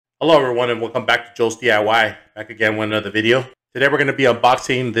Hello everyone and welcome back to Joe's DIY, back again with another video. Today we're going to be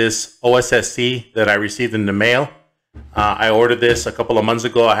unboxing this OSSC that I received in the mail. I ordered this a couple of months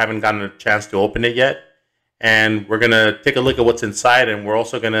ago. I haven't gotten a chance to open it yet. And we're going to take a look at what's inside, and we're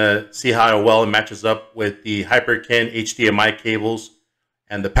also going to see how well it matches up with the Hyperkin HDMI cables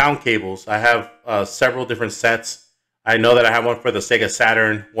and the pound cables. I have several different sets. I know that I have one for the Sega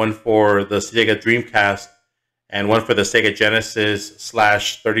Saturn, one for the Sega Dreamcast, and one for the Sega Genesis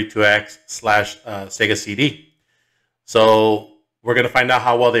 /32X/Sega CD. So we're going to find out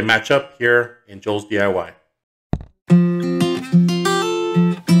how well they match up here in Joe's DIY.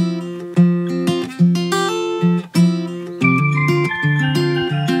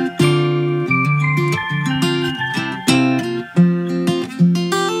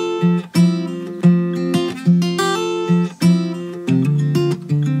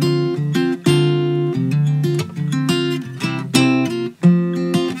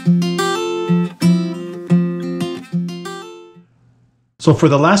 So for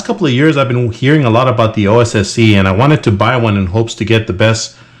the last couple of years, I've been hearing a lot about the OSSC, and I wanted to buy one in hopes to get the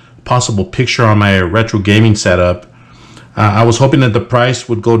best possible picture on my retro gaming setup. I was hoping that the price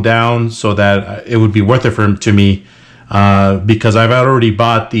would go down so that it would be worth it to me, because I've already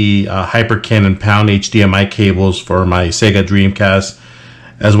bought the Hyperkin and Pound HDMI cables for my Sega Dreamcast,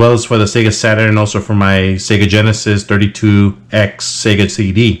 as well as for the Sega Saturn, and also for my Sega Genesis 32X Sega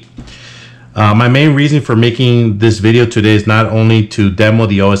CD. My main reason for making this video today is not only to demo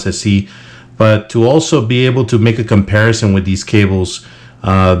the OSSC, but to also be able to make a comparison with these cables,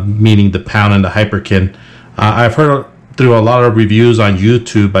 meaning the Pound and the Hyperkin. I've heard through a lot of reviews on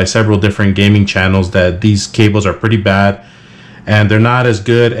YouTube by several different gaming channels that these cables are pretty bad, and they're not as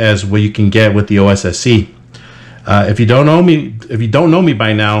good as what you can get with the OSSC. If you don't know me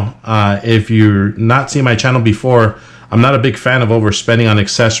by now, if you're not seeing my channel before, I'm not a big fan of overspending on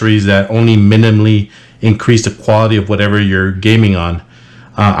accessories that only minimally increase the quality of whatever you're gaming on.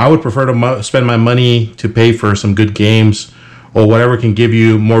 I would prefer to spend my money to pay for some good games or whatever can give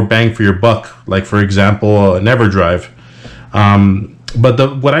you more bang for your buck, like for example, an EverDrive. But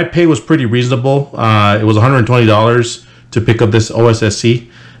what I paid was pretty reasonable. It was $120 to pick up this OSSC.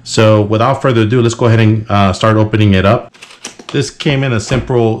 So without further ado, let's go ahead and start opening it up. This came in a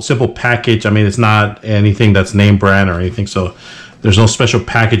simple package. I mean, it's not anything that's name brand or anything, so there's no special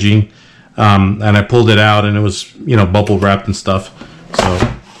packaging. And I pulled it out, and it was, you know, bubble wrapped and stuff. So,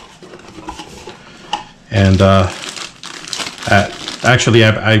 and actually,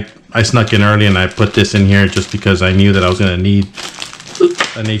 I snuck in early and I put this in here just because I knew that I was going to need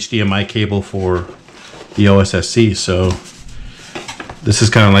an HDMI cable for the OSSC. So this is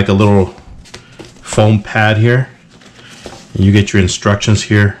kind of like a little foam pad here. You get your instructions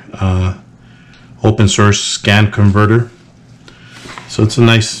here, open source scan converter. So it's a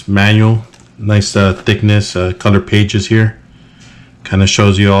nice manual, nice thickness, color pages here. Kind of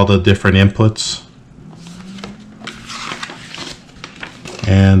shows you all the different inputs.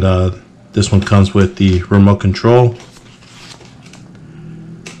 And this one comes with the remote control.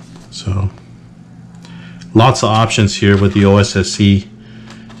 So lots of options here with the OSSC,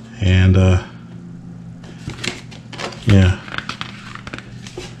 and yeah,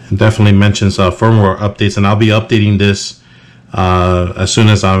 it definitely mentions firmware updates, and I'll be updating this as soon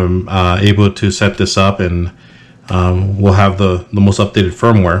as I'm able to set this up, and we'll have the most updated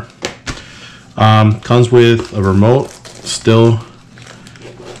firmware. Comes with a remote, still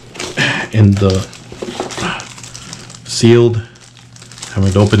in the sealed.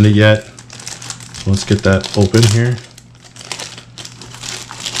 Haven't opened it yet. So let's get that open here.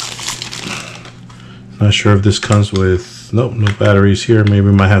 Not sure if this comes with, nope, no batteries here. Maybe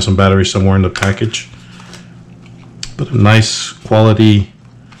we might have some batteries somewhere in the package. But a nice quality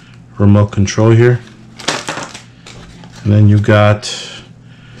remote control here. And then you got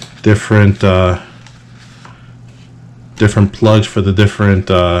different plugs for the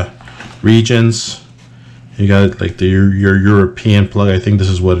different regions. You got like your European plug. I think this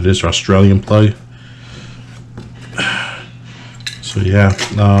is what it is, or Australian plug. So yeah.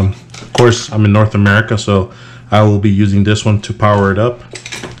 Of course, I'm in North America, so I will be using this one to power it up.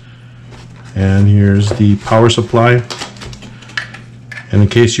 And here's the power supply. And in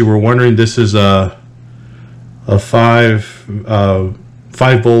case you were wondering, this is a 5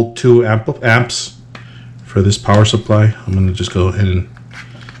 volt 2 amps for this power supply. I'm gonna just go ahead and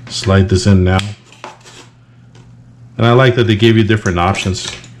slide this in now. And I like that they gave you different options.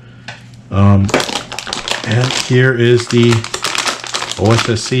 And here is the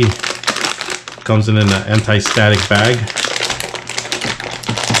OSSC. Comes in an anti-static bag.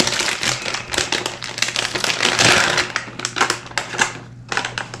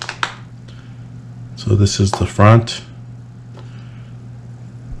 So this is the front.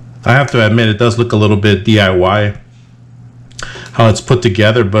 I have to admit, it does look a little bit DIY how it's put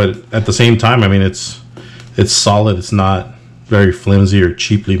together, but at the same time, I mean, it's solid. It's not very flimsy or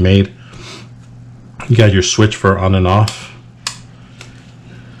cheaply made. You got your switch for on and off.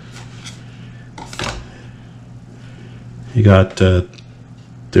 You got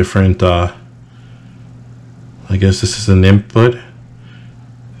different, I guess this is an input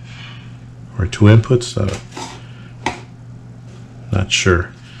or 2 inputs. Not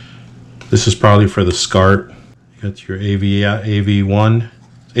sure. This is probably for the SCART. You got your AV1,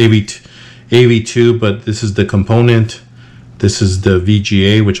 AV2, but this is the component. This is the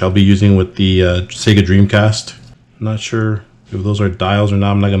VGA, which I'll be using with the Sega Dreamcast. I'm not sure if those are dials or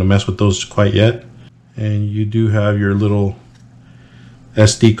not. I'm not going to mess with those quite yet. And you do have your little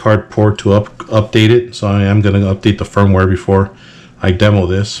SD card port to update it. So I am going to update the firmware before I demo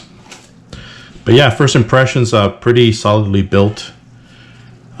this. But yeah, first impressions are pretty solidly built.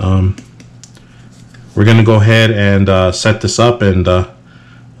 We're going to go ahead and set this up, and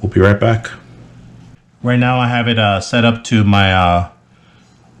we'll be right back. Right now I have it set up to my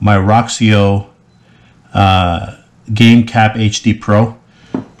my Roxio Game Cap HD Pro.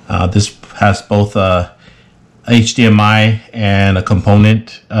 This has both HDMI and a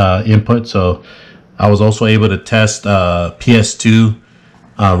component input, so I was also able to test PS2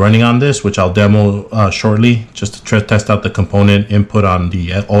 running on this, which I'll demo shortly, just to test out the component input on the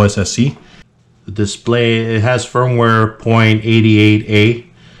OSSC. The display, it has firmware 0.88a,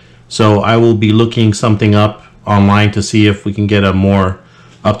 so I will be looking something up online to see if we can get a more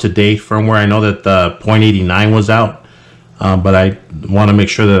up-to-date firmware. I know that the 0.89 was out, but I want to make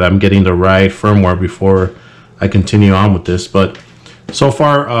sure that I'm getting the right firmware before I continue on with this. But so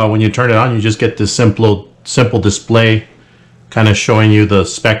far, when you turn it on, you just get this simple display kind of showing you the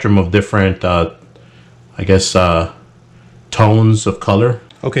spectrum of different I guess tones of color.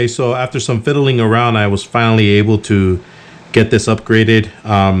 Okay, so after some fiddling around, I was finally able to get this upgraded.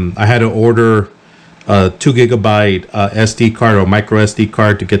 I had to order a 2 GB SD card or micro SD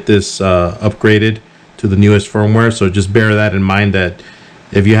card to get this upgraded to the newest firmware. So just bear that in mind, that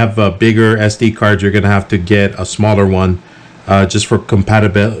if you have a bigger SD card, you're gonna have to get a smaller one just for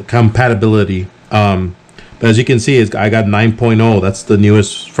compatibility. But as you can see, I got 9.0. That's the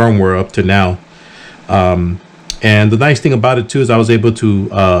newest firmware up to now. And the nice thing about it too is I was able to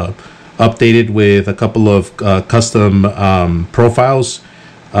update it with a couple of custom profiles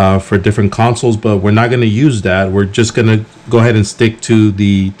for different consoles, but we're not going to use that. We're just going to go ahead and stick to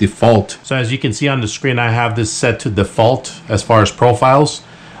the default. So as you can see on the screen, I have this set to default as far as profiles.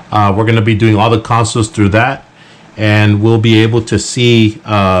 We're going to be doing all the consoles through that, and we'll be able to see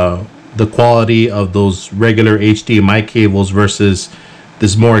the quality of those regular HDMI cables versus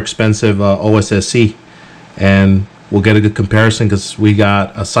this more expensive OSSC. And we'll get a good comparison because we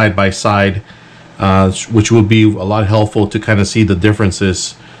got a side-by-side, which will be a lot helpful to kind of see the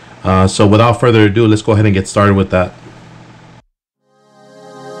differences. So without further ado, let's go ahead and get started with that.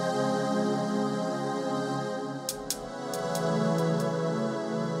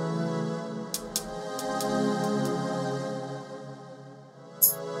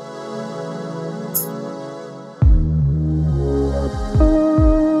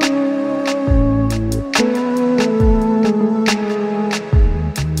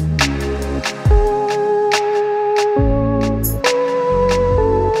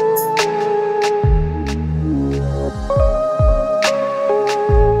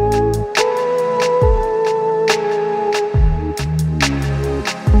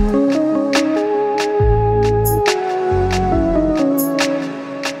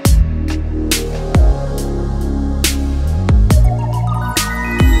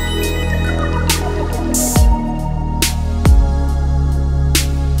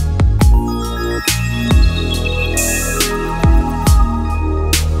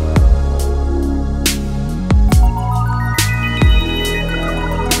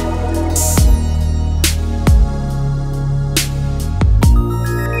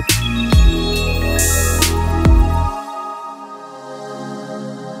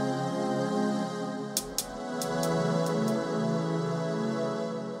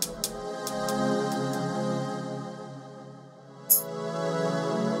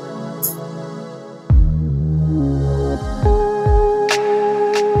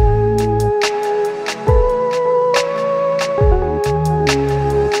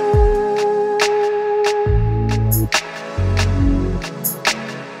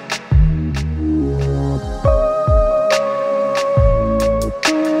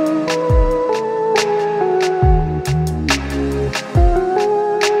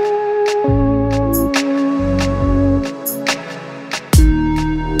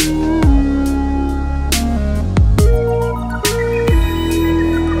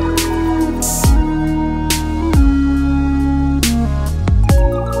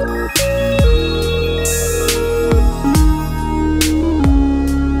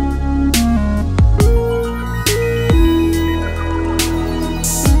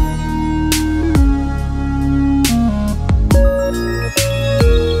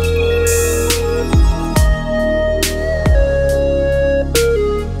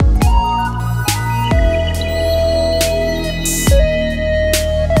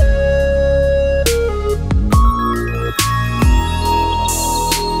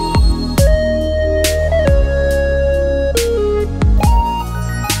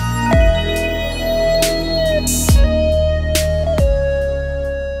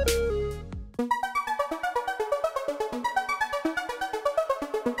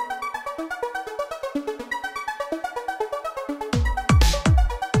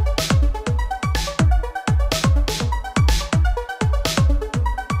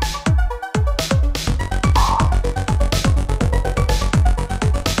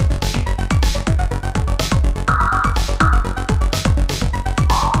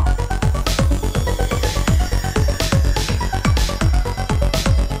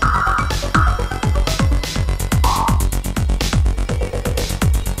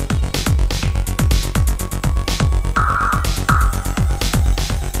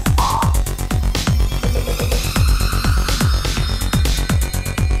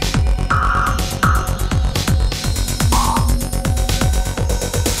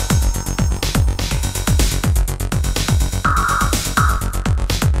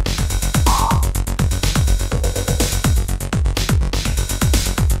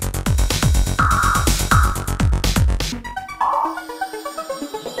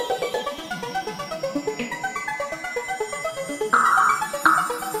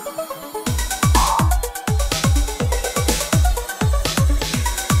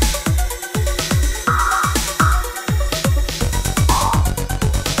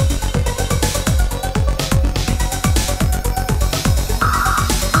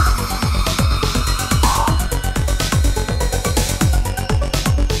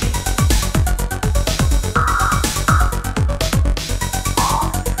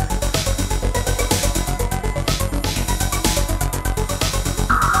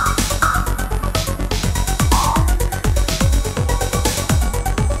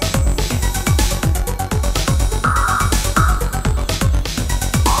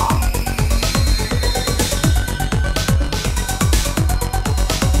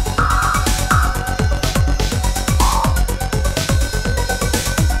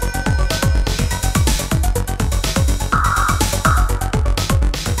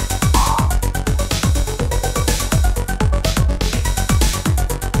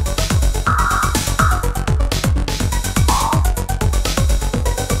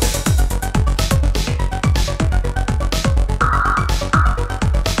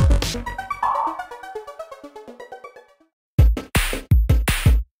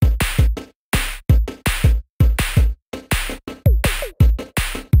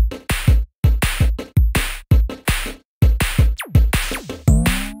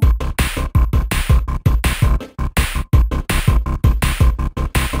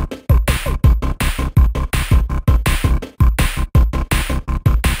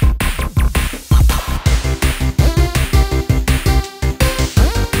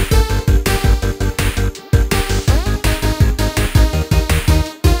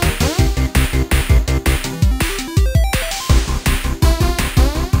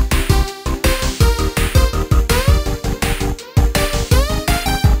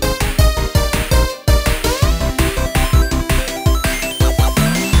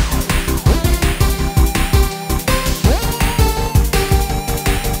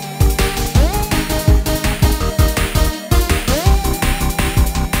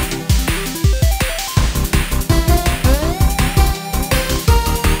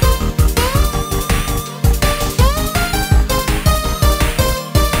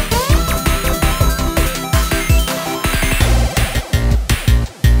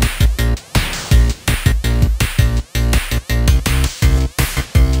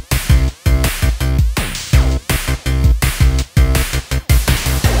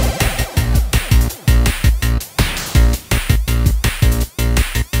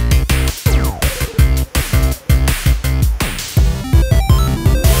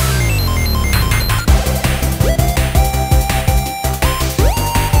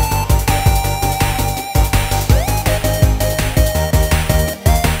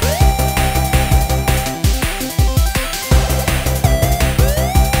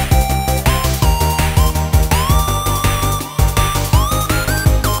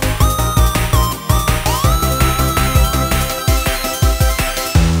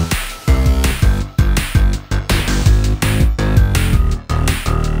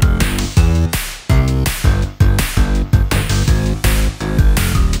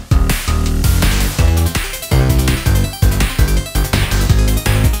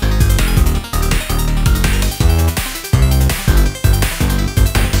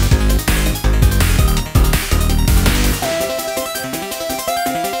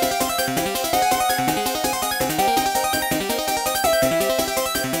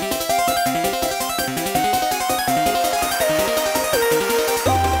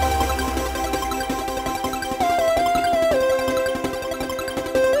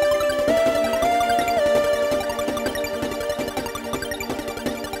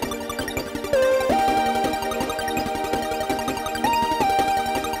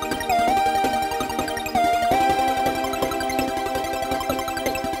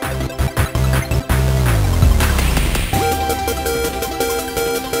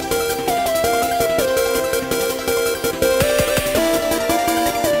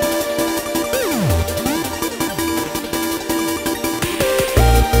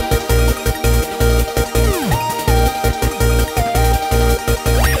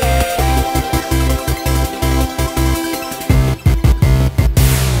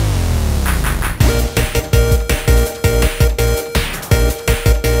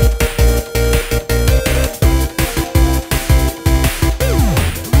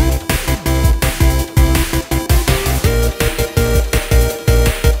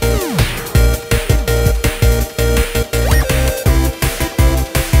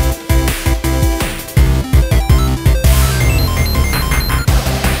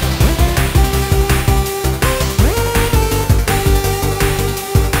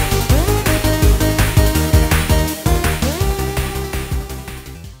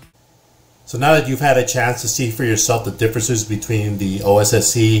 now that you've had a chance to see for yourself the differences between the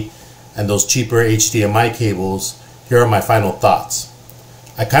OSSC and those cheaper HDMI cables, here are my final thoughts.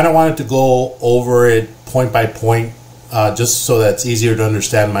 I kind of wanted to go over it point by point, just so that it's easier to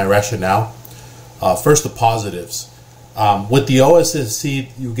understand my rationale. First, the positives. With the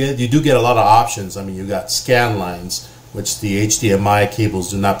OSSC, you do get a lot of options. I mean, you got scan lines, which the HDMI cables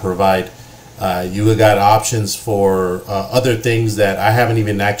do not provide. You got options for other things that I haven't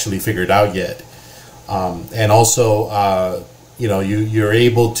even actually figured out yet. And also, you're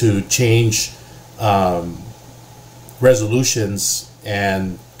able to change resolutions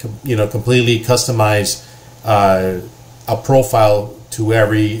and completely customize a profile to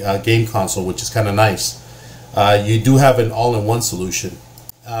every game console, which is kind of nice. You do have an all-in-one solution.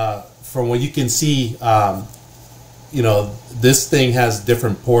 From what you can see, this thing has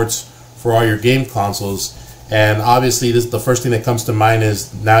different ports for all your game consoles, and obviously the first thing that comes to mind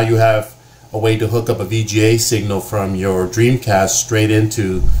is now you have a way to hook up a VGA signal from your Dreamcast straight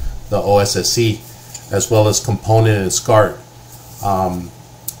into the OSSC, as well as component and SCART.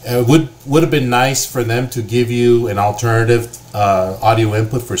 It would have been nice for them to give you an alternative audio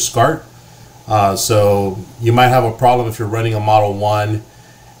input for SCART. So you might have a problem if you're running a Model 1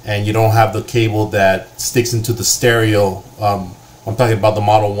 and you don't have the cable that sticks into the stereo. I'm talking about the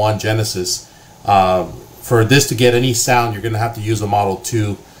Model 1 Genesis. For this to get any sound, you're going to have to use a Model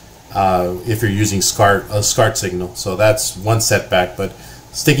 2 if you're using a SCART signal. So that's one setback. But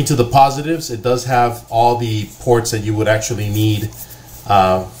sticking to the positives, it does have all the ports that you would actually need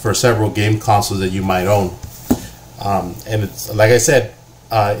for several game consoles that you might own. And it's, like I said,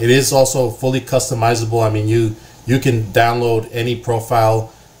 it is also fully customizable. I mean, you can download any profile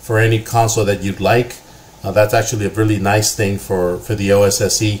for any console that you'd like. That's actually a really nice thing for the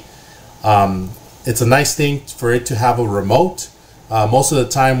OSSC. It's a nice thing for it to have a remote. Most of the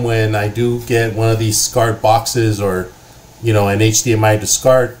time when I do get one of these SCART boxes or an HDMI to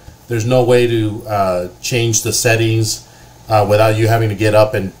SCART, there's no way to change the settings without you having to get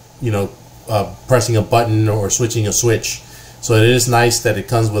up and pressing a button or switching a switch. So it is nice that it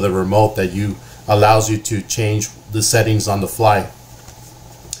comes with a remote that allows you to change the settings on the fly.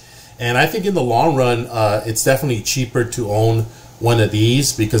 And I think in the long run, it's definitely cheaper to own one of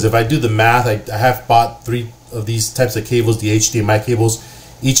these, because if I do the math, I have bought 3 of these types of cables, the HDMI cables,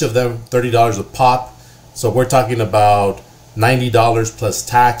 each of them $30 a pop. So we're talking about $90 plus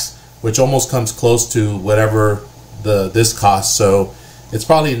tax, which almost comes close to whatever this costs. So it's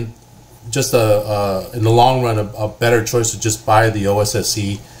probably just in the long run a better choice to just buy the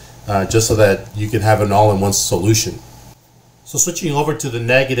OSSC, just so that you can have an all-in-one solution. So switching over to the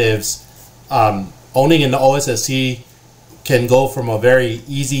negatives, owning an OSSC can go from a very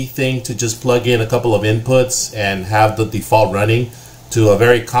easy thing to just plug in a couple of inputs and have the default running, to a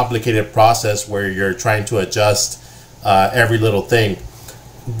very complicated process where you're trying to adjust every little thing.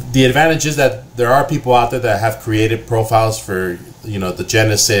 The advantage is that there are people out there that have created profiles for the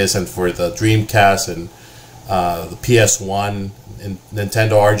Genesis and for the Dreamcast and the PS1 and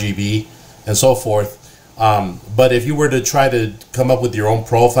Nintendo RGB and so forth. But if you were to try to come up with your own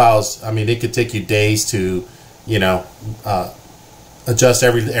profiles, I mean, it could take you days to adjust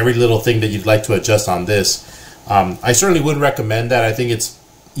every little thing that you'd like to adjust on this. I certainly wouldn't recommend that. I think it's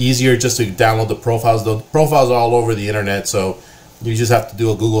easier just to download the profiles. The profiles are all over the internet, so you just have to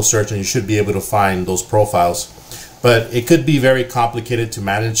do a Google search and you should be able to find those profiles. But it could be very complicated to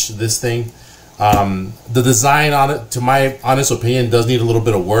manage this thing. The design on it, to my honest opinion, does need a little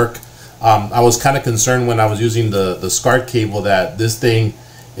bit of work. I was kind of concerned when I was using the SCART cable that this thing,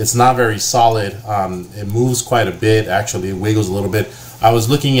 it's not very solid. It moves quite a bit, actually. It wiggles a little bit. I was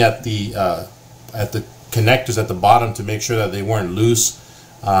looking at the connectors at the bottom to make sure that they weren't loose.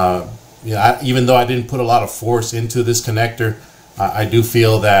 Even though I didn't put a lot of force into this connector, I do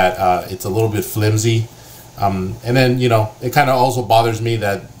feel that it's a little bit flimsy. And then, it kind of also bothers me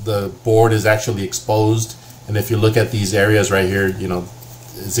that the board is actually exposed. And if you look at these areas right here,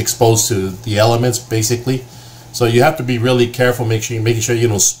 it's exposed to the elements, basically. So you have to be really careful, making sure you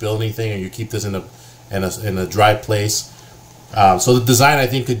don't spill anything, and you keep this in a dry place. So the design, I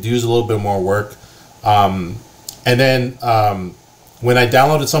think, could use a little bit more work. And then when I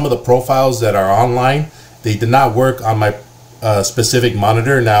downloaded some of the profiles that are online, they did not work on my specific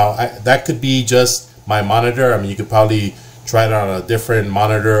monitor. Now, that could be just my monitor. I mean, you could probably try it on a different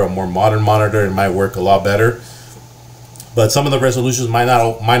monitor, a more modern monitor. It might work a lot better. But some of the resolutions might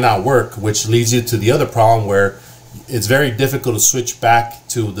not work, which leads you to the other problem where it's very difficult to switch back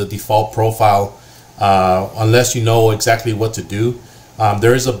to the default profile unless you know exactly what to do.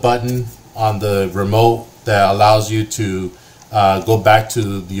 There is a button on the remote that allows you to go back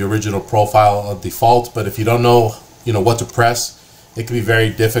to the original profile of default. But if you don't know, what to press, it can be very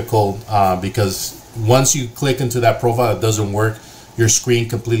difficult because once you click into that profile that doesn't work, your screen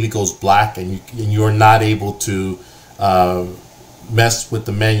completely goes black, and you're not able to mess with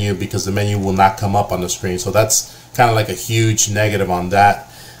the menu because the menu will not come up on the screen. So that's kind of like a huge negative on that.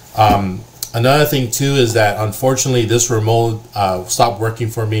 Another thing too is that unfortunately this remote stopped working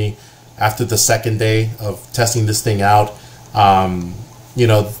for me after the second day of testing this thing out.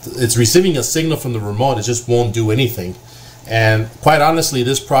 It's receiving a signal from the remote, it just won't do anything. And quite honestly,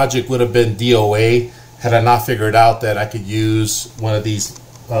 this project would have been DOA had I not figured out that I could use one of these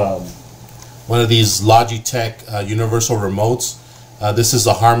Logitech universal remotes. This is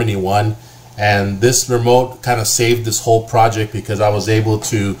a Harmony one, and this remote kind of saved this whole project because I was able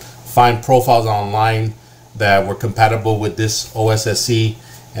to find profiles online that were compatible with this OSSC,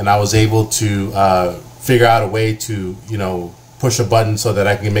 and I was able to figure out a way to push a button so that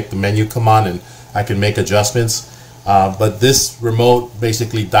I can make the menu come on and I can make adjustments. But this remote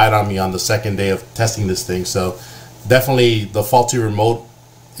basically died on me on the second day of testing this thing. So definitely the faulty remote,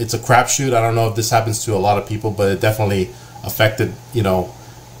 it's a crapshoot. I don't know if this happens to a lot of people, but it definitely affected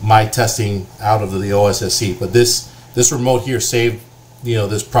my testing out of the OSSC. But this remote here saved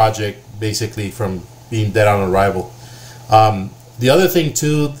this project basically from being dead on arrival. The other thing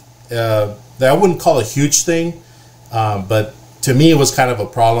too that I wouldn't call a huge thing, but to me it was kind of a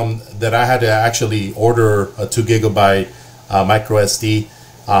problem, that I had to actually order a 2 GB micro SD.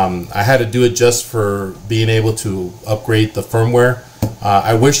 I had to do it just for being able to upgrade the firmware.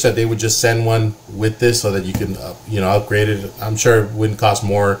 I wish that they would just send one with this so that you can upgrade it. I'm sure it wouldn't cost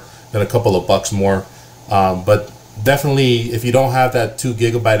more than a couple of bucks more, but definitely if you don't have that 2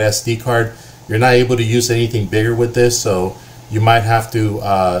 GB SD card, you're not able to use anything bigger with this, so you might have to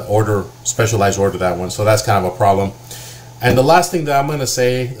order that one. So that's kind of a problem. And the last thing that I'm going to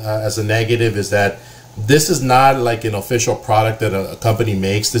say as a negative is that this is not like an official product that a company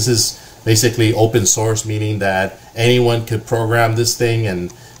makes. This is basically open source, meaning that anyone could program this thing,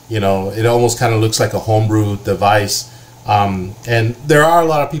 and it almost kind of looks like a homebrew device. And there are a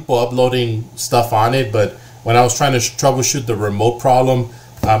lot of people uploading stuff on it, but when I was trying to troubleshoot the remote problem,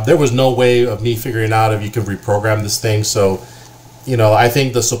 there was no way of me figuring out if you could reprogram this thing. So I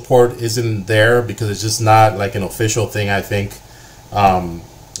think the support isn't there because it's just not like an official thing. I think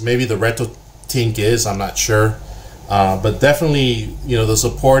maybe the Retro Tink is, I'm not sure, but definitely the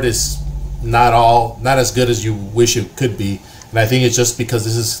support is not as good as you wish it could be, and I think it's just because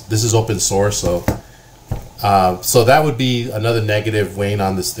this is open source. So that would be another negative weighing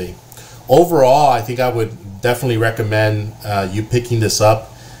on this thing. Overall, I think I would definitely recommend you picking this up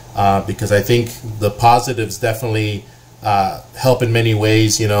because I think the positives definitely help in many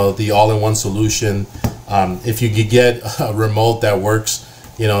ways. The all-in-one solution. If you could get a remote that works,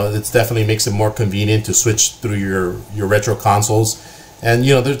 it definitely makes it more convenient to switch through your retro consoles. And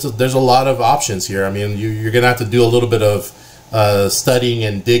there's a lot of options here. I mean, you're gonna have to do a little bit of studying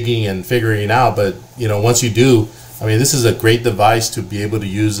and digging and figuring out, but once you do, I mean, this is a great device to be able to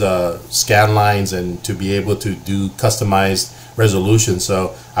use scan lines and to be able to do customized resolution.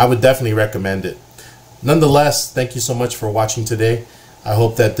 So I would definitely recommend it. Nonetheless, thank you so much for watching today. I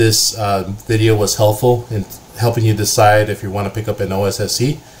hope that this video was helpful in helping you decide if you want to pick up an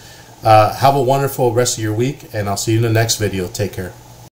OSSC. Have a wonderful rest of your week, and I'll see you in the next video. Take care.